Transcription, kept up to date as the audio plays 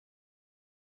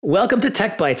Welcome to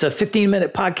Tech Bytes, a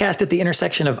 15-minute podcast at the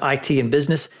intersection of IT and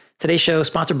business. Today's show,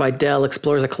 sponsored by Dell,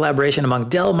 explores a collaboration among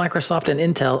Dell, Microsoft, and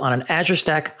Intel on an Azure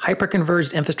Stack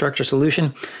hyper-converged infrastructure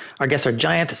solution. Our guests are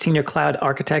Jayant, Senior Cloud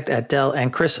Architect at Dell,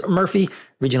 and Chris Murphy,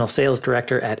 Regional Sales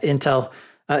Director at Intel.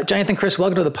 Jayant and Chris,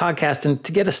 welcome to the podcast. And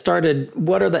to get us started,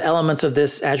 what are the elements of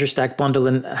this Azure Stack bundle,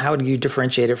 and how do you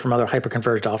differentiate it from other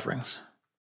hyper-converged offerings?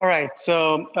 All right.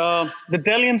 So the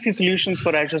Dell EMC solutions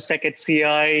for Azure Stack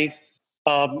HCI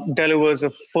delivers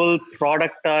a full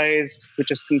productized,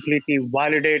 which is completely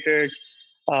validated,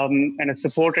 and a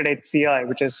supported HCI,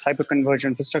 which is hyperconverged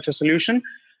infrastructure solution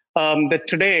that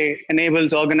today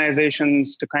enables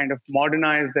organizations to kind of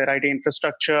modernize their IT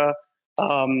infrastructure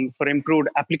for improved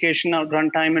application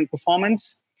runtime and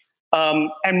performance,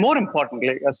 and more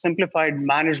importantly, a simplified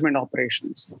management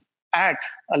operations at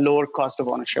a lower cost of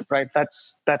ownership. Right,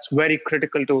 that's very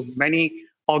critical to many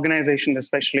organizations,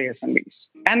 especially SMBs.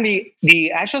 And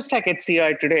the Azure Stack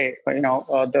HCI today,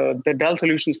 the Dell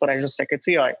solutions for Azure Stack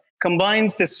HCI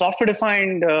combines the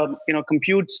software-defined,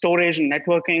 compute, storage, and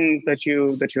networking that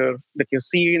you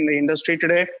see in the industry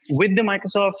today with the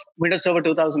Microsoft Windows Server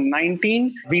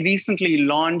 2019. We recently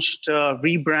launched,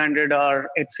 rebranded our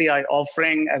HCI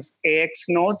offering as AX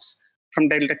Nodes from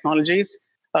Dell Technologies,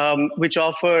 which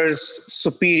offers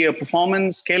superior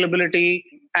performance, scalability,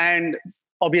 and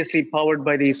obviously powered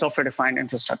by the software-defined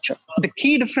infrastructure. The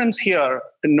key difference here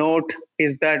to note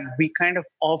is that we kind of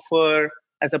offer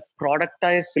as a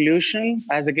productized solution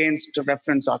as against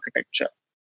reference architecture.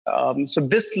 So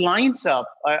this lines up,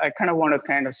 I kind of want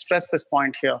to stress this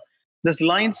point here. This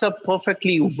lines up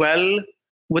perfectly well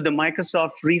with the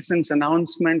Microsoft recent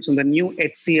announcement on the new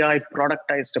HCI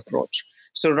productized approach.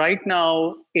 So right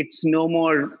now, it's no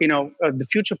more, the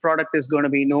future product is going to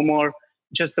be no more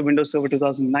just the Windows Server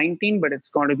 2019, but it's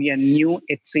going to be a new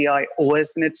HCI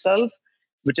OS in itself,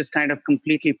 which is kind of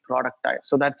completely productized.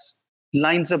 So that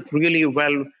lines up really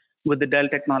well with the Dell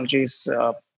Technologies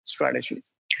strategy.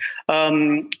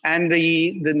 And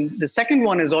the second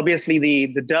one is obviously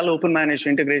the Dell Open Managed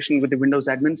integration with the Windows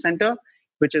Admin Center,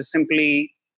 which is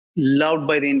simply loved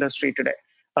by the industry today.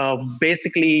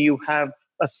 Basically, you have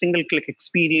a single-click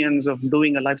experience of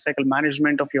doing a lifecycle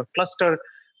management of your cluster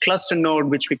node,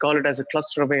 which we call it as a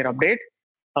cluster-aware update,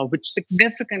 which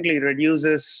significantly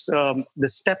reduces the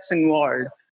steps involved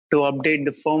to update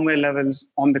the firmware levels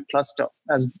on the cluster,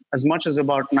 as much as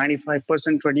about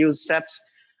 95% reduced steps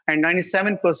and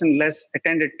 97% less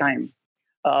attended time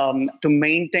to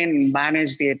maintain and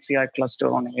manage the HCI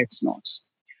cluster on AX nodes.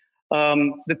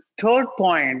 The third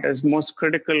point is most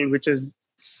critical, which is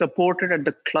supported at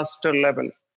the cluster level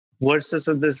versus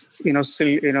at this,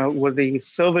 with the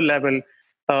server level,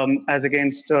 as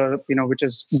against, which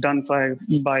is done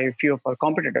by a few of our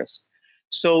competitors.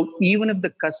 So even if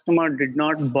the customer did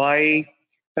not buy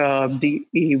the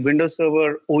Windows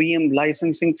Server OEM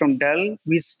licensing from Dell,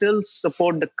 we still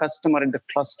support the customer at the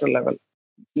cluster level,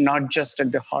 not just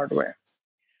at the hardware.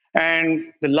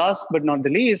 And the last but not the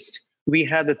least, we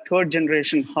have the third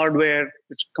generation hardware,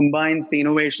 which combines the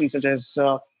innovations such as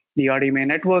the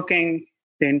RDMA networking,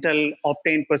 the Intel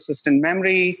Optane persistent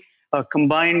memory,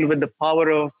 combined with the power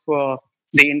of the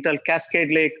Intel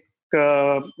Cascade Lake,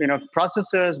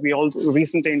 processors. We also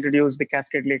recently introduced the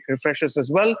Cascade Lake refreshers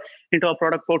as well into our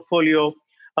product portfolio,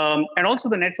 and also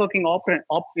the networking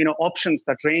options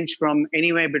that range from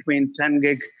anywhere between 10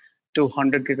 gig to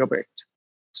 100 gigabit.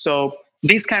 So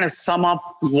these kind of sum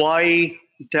up why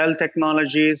Dell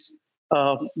Technologies,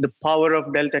 the power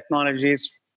of Dell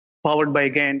Technologies, powered by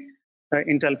again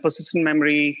Intel persistent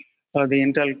memory, the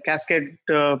Intel Cascade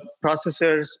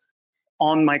processors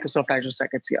on Microsoft Azure Stack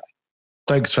HCI.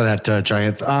 Thanks for that,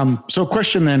 Jayant. So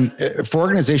question then, for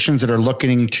organizations that are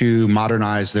looking to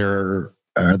modernize their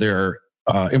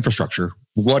infrastructure,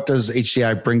 what does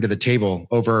HCI bring to the table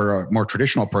over a more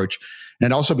traditional approach?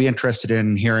 And also be interested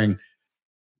in hearing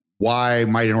why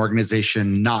might an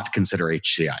organization not consider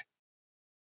HCI?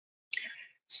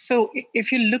 So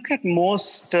if you look at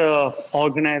most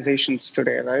organizations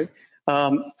today, right,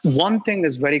 one thing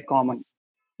is very common.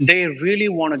 They really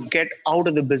want to get out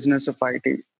of the business of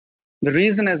IT. The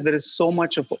reason is there is so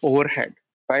much of overhead,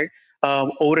 right?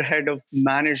 Overhead of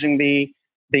managing the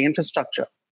infrastructure.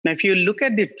 Now, if you look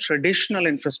at the traditional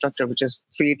infrastructure, which is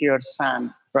 3-tier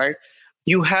SAN, right?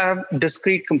 You have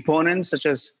discrete components such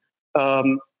as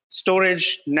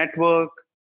storage, network,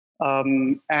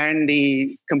 and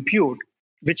the compute,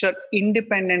 which are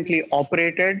independently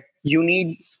operated. You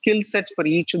need skill sets for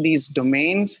each of these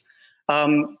domains.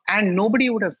 And nobody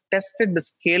would have tested the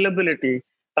scalability,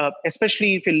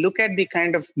 especially if you look at the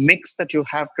kind of mix that you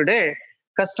have today.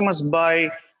 Customers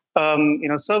buy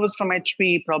servers from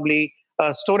HP, probably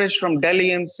storage from Dell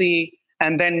EMC,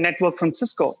 and then network from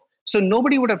Cisco. So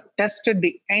nobody would have tested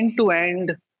the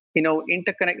end-to-end,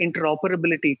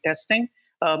 interoperability testing,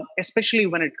 especially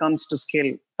when it comes to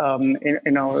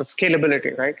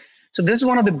scalability, right? So this is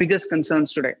one of the biggest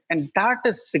concerns today, and that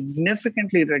is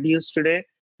significantly reduced today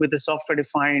with the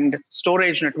software-defined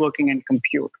storage, networking, and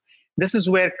compute. This is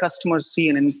where customers see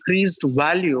an increased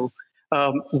value,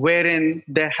 wherein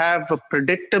they have a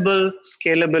predictable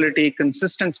scalability,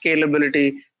 consistent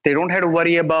scalability. They don't have to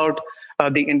worry about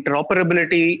the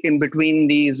interoperability in between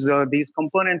these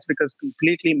components, because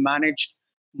completely managed,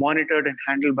 monitored, and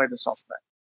handled by the software.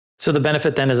 So the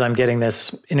benefit then is I'm getting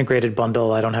this integrated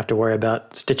bundle. I don't have to worry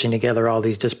about stitching together all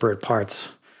these disparate parts.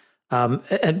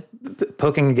 And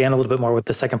poking again a little bit more with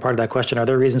the second part of that question, are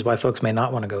there reasons why folks may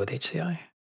not want to go with HCI?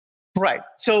 Right.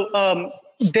 So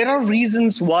there are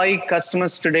reasons why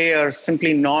customers today are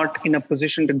simply not in a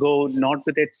position to go not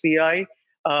with HCI,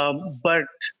 but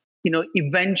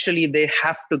eventually they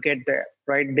have to get there,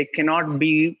 right? They cannot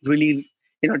be really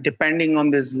depending on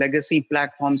these legacy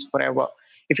platforms forever.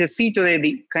 If you see today,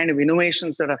 the kind of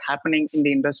innovations that are happening in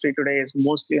the industry today is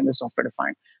mostly in the software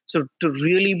defined. So to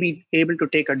really be able to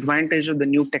take advantage of the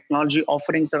new technology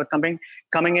offerings that are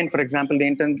coming in, for example, the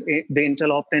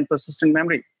Intel Optane persistent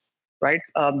memory, right?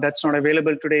 That's not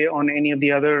available today on any of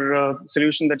the other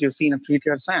solutions that you see in a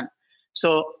 3-tier SAN.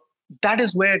 So that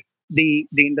is where the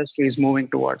industry is moving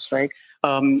towards, right?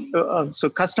 So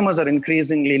customers are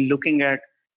increasingly looking at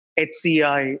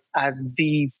HCI as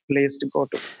the place to go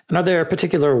to. And are there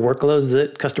particular workloads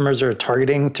that customers are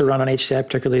targeting to run on HCI,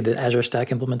 particularly the Azure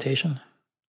Stack implementation?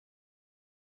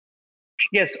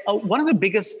 Yes, one of the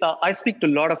biggest, I speak to a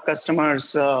lot of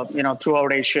customers,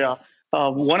 throughout Asia.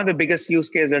 One of the biggest use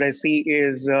cases that I see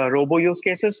is robo use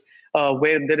cases,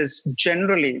 where there is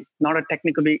generally not a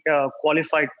technically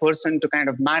qualified person to kind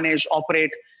of manage,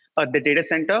 operate the data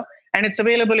center. And it's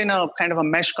available in a kind of a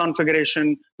mesh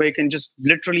configuration where you can just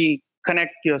literally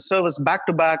connect your service back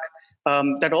to back.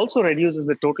 That also reduces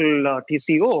the total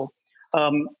TCO.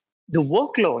 The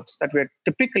workloads that we're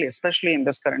typically, especially in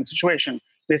this current situation,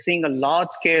 we're seeing a large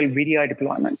scale VDI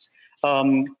deployments,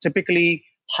 typically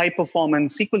high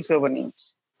performance SQL Server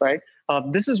needs, right?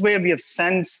 This is where we have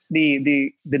sensed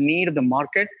the need of the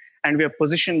market, and we have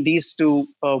positioned these two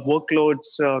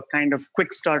workloads, kind of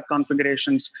quick start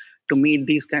configurations to meet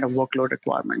these kind of workload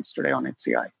requirements today on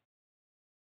HCI.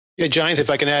 Yeah, Jayanth, if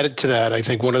I can add it to that, I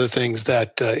think one of the things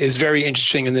that is very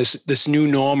interesting in this new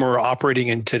norm we're operating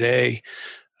in today,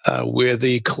 where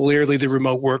clearly the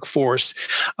remote workforce,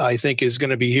 I think, is going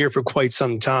to be here for quite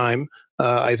some time.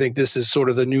 I think this is sort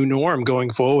of the new norm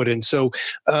going forward. And so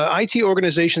IT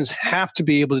organizations have to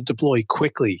be able to deploy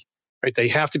quickly. Right? They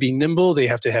have to be nimble. They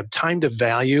have to have time to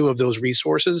value of those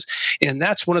resources. And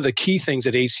that's one of the key things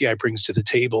that HCI brings to the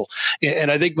table. And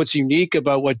I think what's unique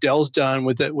about what Dell's done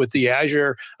with the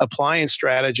Azure appliance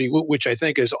strategy, which I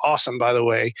think is awesome, by the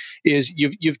way, is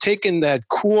you've taken that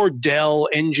core Dell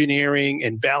engineering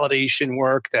and validation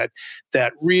work that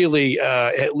really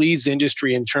it leads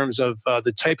industry in terms of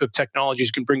the type of technologies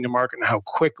you can bring to market and how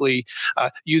quickly.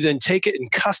 You then take it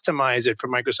and customize it for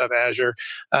Microsoft Azure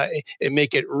and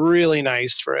make it really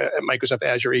nice for Microsoft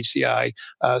Azure HCI.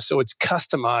 So it's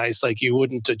customized like you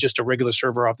wouldn't just a regular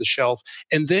server off the shelf.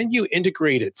 And then you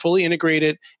integrate it, fully integrate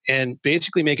it, and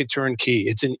basically make it turnkey.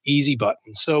 It's an easy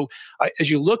button. So as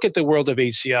you look at the world of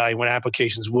HCI, when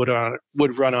applications would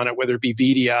run on it, whether it be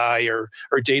VDI or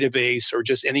database or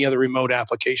just any other remote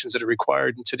applications that are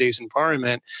required in today's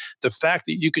environment, the fact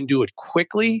that you can do it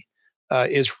quickly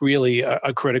is really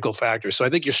a critical factor. So I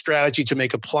think your strategy to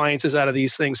make appliances out of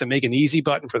these things and make an easy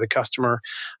button for the customer,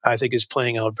 I think, is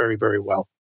playing out very, very well.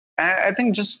 I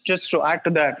think just to add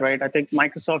to that, right, I think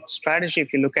Microsoft's strategy,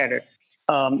 if you look at it,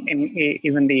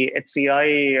 even the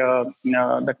HCI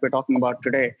that we're talking about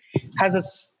today,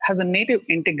 has a native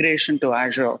integration to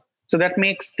Azure. So that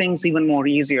makes things even more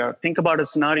easier. Think about a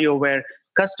scenario where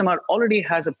customer already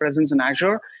has a presence in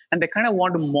Azure, and they kind of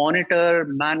want to monitor,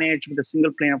 manage with a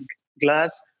single pane of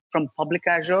glass from public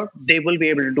Azure. They will be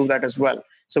able to do that as well.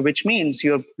 So which means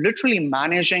you're literally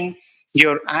managing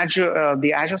your Azure,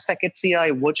 the Azure Stack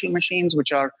HCI virtual machines,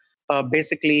 which are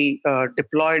basically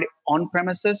deployed on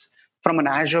premises from an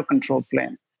Azure control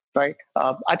plane, right?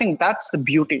 I think that's the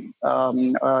beauty,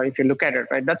 if you look at it,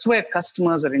 right? That's where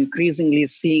customers are increasingly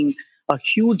seeing a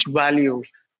huge value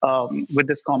with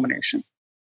this combination.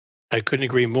 I couldn't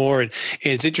agree more. And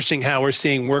it's interesting how we're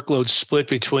seeing workloads split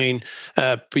between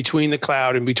the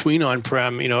cloud and between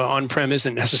on-prem. On-prem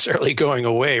isn't necessarily going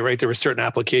away, right? There are certain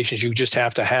applications you just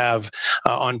have to have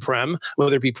on-prem,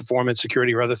 whether it be performance,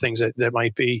 security, or other things that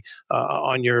might be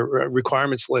on your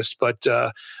requirements list. But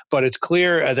it's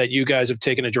clear that you guys have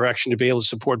taken a direction to be able to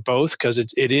support both, because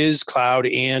it is cloud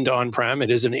and on-prem. It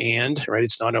is an and, right?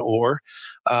 It's not an or.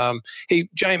 Hey,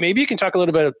 Giant, maybe you can talk a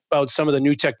little bit about some of the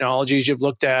new technologies you've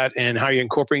looked at and how you're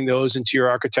incorporating those into your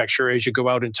architecture as you go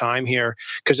out in time here,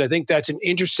 because I think that's an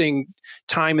interesting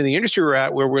time in the industry we're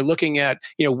at, where we're looking at,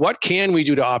 what can we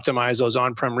do to optimize those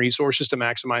on-prem resources to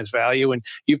maximize value? And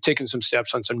you've taken some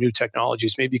steps on some new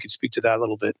technologies. Maybe you could speak to that a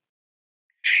little bit.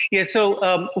 Yeah,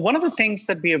 so one of the things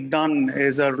that we have done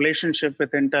is our relationship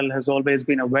with Intel has always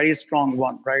been a very strong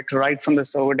one, right from the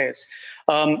server days.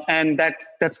 And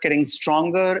that's getting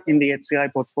stronger in the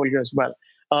HCI portfolio as well.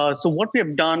 So what we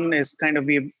have done is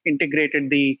we've integrated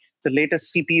the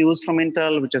latest CPUs from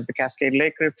Intel, which is the Cascade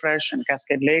Lake Refresh and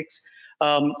Cascade Lakes,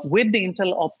 with the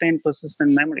Intel Optane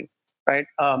persistent memory, right?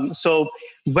 So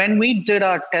when we did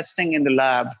our testing in the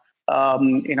lab,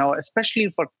 especially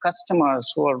for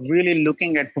customers who are really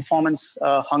looking at performance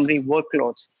hungry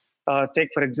workloads. Take,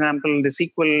 for example, the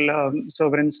SQL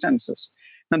server instances.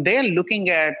 Now they're looking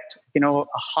at, a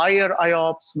higher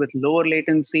IOPS with lower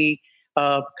latency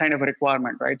kind of a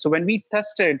requirement, right? So when we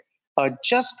tested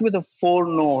just with a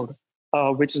 4-node,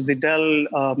 which is the Dell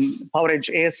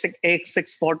PowerEdge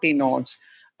AX640 nodes,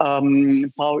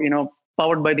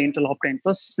 powered by the Intel Optane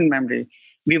persistent memory,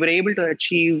 we were able to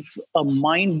achieve a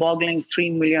mind-boggling 3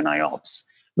 million IOPS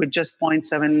with just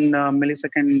 0.7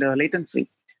 millisecond latency.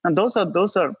 And those are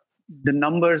the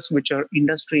numbers which are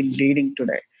industry leading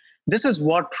today. This is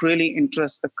what really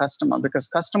interests the customer, because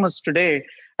customers today,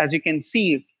 as you can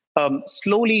see,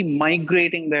 slowly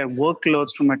migrating their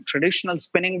workloads from a traditional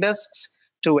spinning disks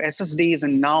to SSDs,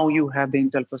 and now you have the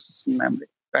Intel persistent memory,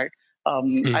 right?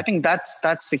 I think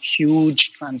that's a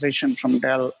huge transition from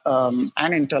Dell and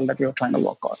Intel that we are trying to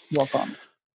work on.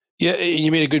 Yeah,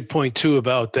 you made a good point too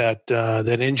about that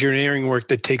engineering work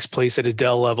that takes place at a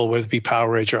Dell level, whether it be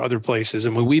PowerEdge or other places.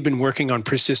 And we've been working on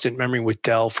persistent memory with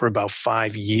Dell for about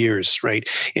 5 years, right?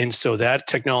 And so that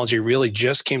technology really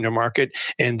just came to market,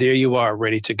 and there you are,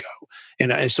 ready to go.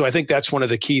 And so I think that's one of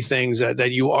the key things that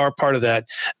you are part of that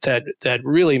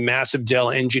really massive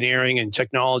Dell engineering and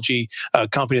technology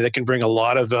company that can bring a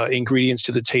lot of ingredients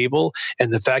to the table.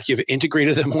 And the fact you've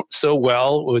integrated them so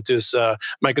well with this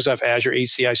Microsoft Azure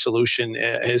HCI solution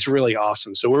is really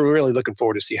awesome. So we're really looking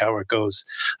forward to see how it goes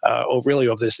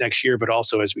over this next year, but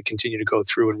also as we continue to go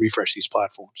through and refresh these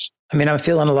platforms. I mean, I'm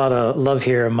feeling a lot of love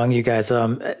here among you guys.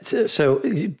 So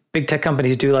big tech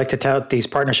companies do like to tout these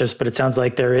partnerships, but it sounds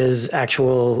like there is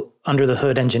actual under the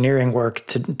hood engineering work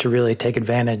to really take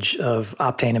advantage of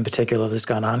Optane in particular that's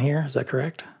gone on here. Is that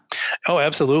correct? Oh,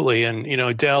 absolutely. And,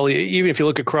 Dell, even if you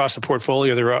look across the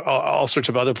portfolio, there are all sorts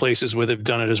of other places where they've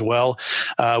done it as well.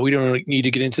 We don't need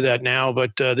to get into that now,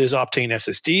 but there's Optane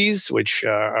SSDs, which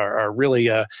are really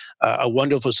a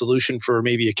wonderful solution for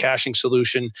maybe a caching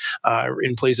solution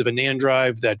in place of a NAND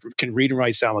drive that can read and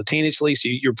write simultaneously. So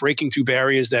you're breaking through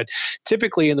barriers that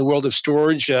typically in the world of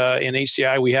storage in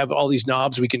HCI, we have all these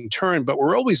knobs we can turn, but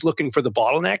we're always looking for the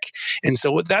bottleneck. And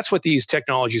so that's what these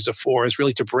technologies are for, is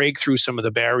really to break through some of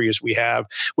the barriers we have,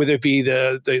 whether it be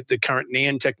the current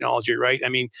NAND technology, right? I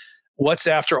mean, what's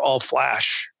after all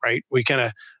flash, right? We kind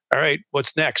of, all right,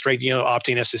 what's next, right?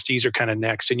 Optane SSDs are kind of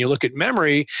next. And you look at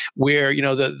memory where,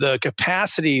 the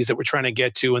capacities that we're trying to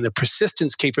get to and the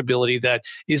persistence capability that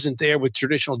isn't there with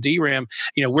traditional DRAM,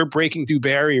 we're breaking through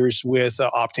barriers with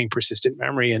Optane persistent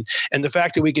memory. And the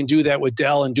fact that we can do that with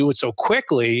Dell and do it so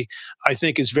quickly, I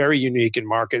think is very unique in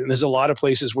market. And there's a lot of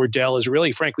places where Dell is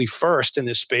really, frankly, first in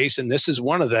this space. And this is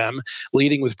one of them,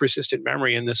 leading with persistent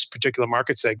memory in this particular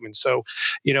market segment. So,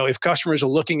 if customers are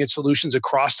looking at solutions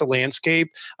across the landscape,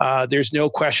 there's no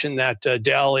question that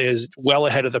Dell is well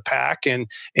ahead of the pack, and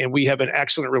we have an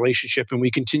excellent relationship, and we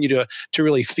continue to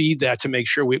really feed that to make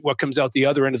sure what comes out the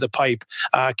other end of the pipe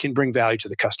can bring value to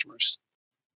the customers.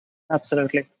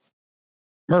 Absolutely.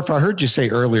 Murph, I heard you say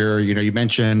earlier, you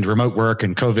mentioned remote work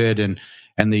and COVID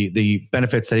and the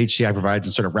benefits that HCI provides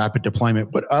and sort of rapid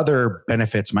deployment. What other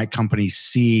benefits might companies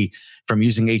see from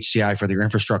using HCI for their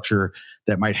infrastructure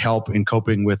that might help in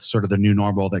coping with sort of the new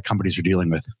normal that companies are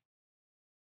dealing with?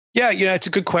 Yeah, it's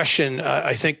a good question.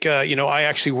 I think, I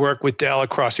actually work with Dell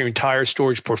across their entire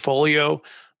storage portfolio.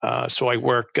 So I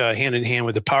work hand in hand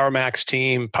with the PowerMax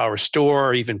team,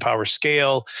 PowerStore, even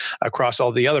PowerScale, across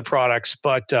all the other products.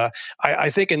 But I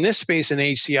think in this space in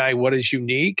HCI, what is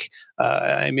unique,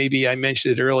 and maybe I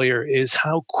mentioned it earlier, is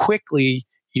how quickly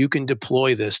you can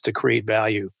deploy this to create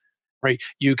value, right?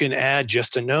 You can add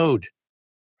just a node.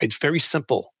 It's very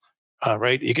simple.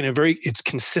 Right, you can it's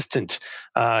consistent.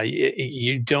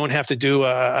 You don't have to do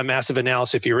a massive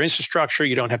analysis of your infrastructure.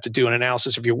 You don't have to do an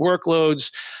analysis of your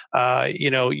workloads.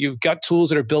 You've got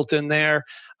tools that are built in there.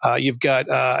 You've got,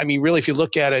 really, if you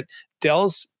look at it,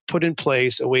 Dell's put in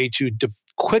place a way to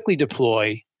quickly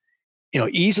deploy,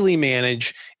 easily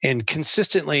manage and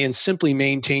consistently and simply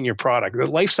maintain your product. The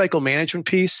lifecycle management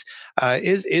piece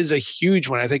is a huge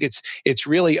one. I think it's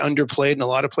really underplayed in a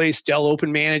lot of places. Dell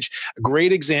Open Manage, a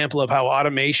great example of how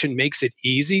automation makes it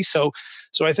easy. So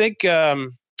I think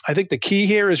the key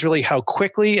here is really how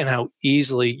quickly and how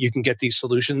easily you can get these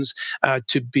solutions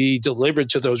to be delivered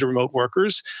to those remote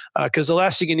workers. Because the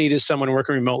last thing you need is someone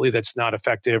working remotely that's not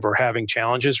effective or having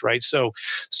challenges, right? So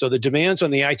the demands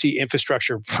on the IT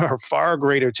infrastructure are far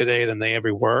greater today than they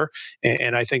ever were.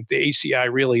 And I think the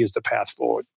HCI really is the path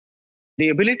forward. The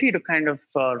ability to kind of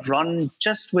run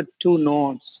just with two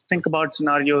nodes, think about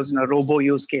scenarios in a robo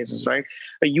use cases, right?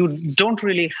 You don't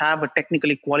really have a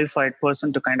technically qualified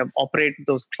person to kind of operate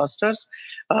those clusters.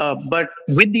 But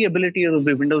with the ability of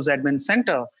the Windows Admin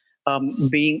Center,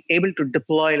 being able to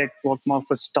deploy, like what Murph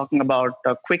was talking about,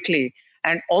 quickly,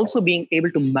 and also being able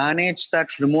to manage that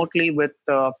remotely with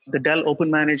the Dell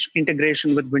Open Manage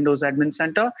integration with Windows Admin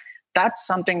Center, that's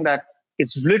something that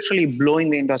is literally blowing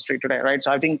the industry today, right?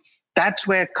 So I think that's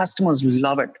where customers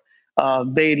love it.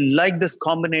 They like this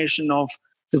combination of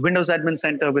the Windows Admin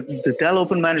Center with the Dell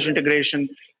Open Manage integration,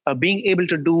 being able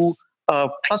to do a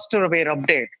cluster-aware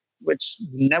update, which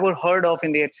never heard of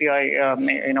in the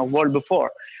HCI world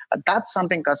before. That's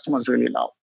something customers really love.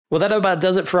 Well, that about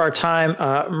does it for our time.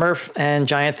 Murph and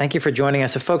Giant, thank you for joining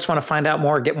us. If folks want to find out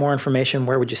more, get more information,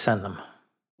 where would you send them?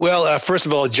 Well, first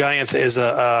of all, Giant is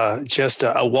just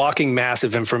a walking mass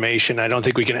of information. I don't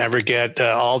think we can ever get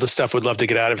all the stuff we'd love to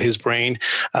get out of his brain.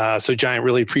 So Giant,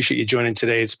 really appreciate you joining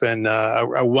today. It's been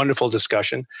a wonderful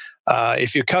discussion.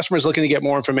 If your customer is looking to get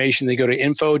more information, they go to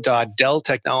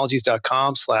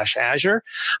info.delltechnologies.com/Azure.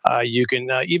 You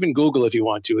can even Google if you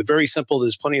want to. It's very simple.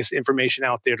 There's plenty of information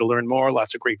out there to learn more,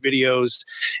 lots of great videos.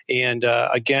 And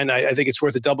again, I think it's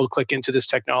worth a double click into this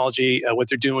technology. What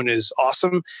they're doing is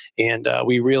awesome. And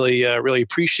we really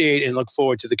appreciate and look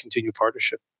forward to the continued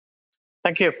partnership.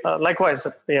 Thank you. Likewise,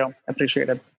 appreciate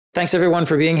it. Thanks, everyone,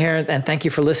 for being here, and thank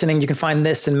you for listening. You can find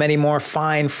this and many more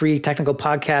fine, free technical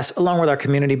podcasts along with our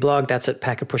community blog. That's at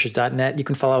packetpushers.net. You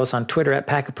can follow us on Twitter at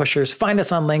packetpushers, find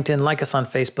us on LinkedIn, like us on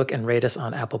Facebook, and rate us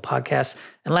on Apple Podcasts.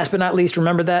 And last but not least,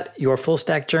 remember that your full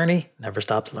stack journey never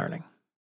stops learning.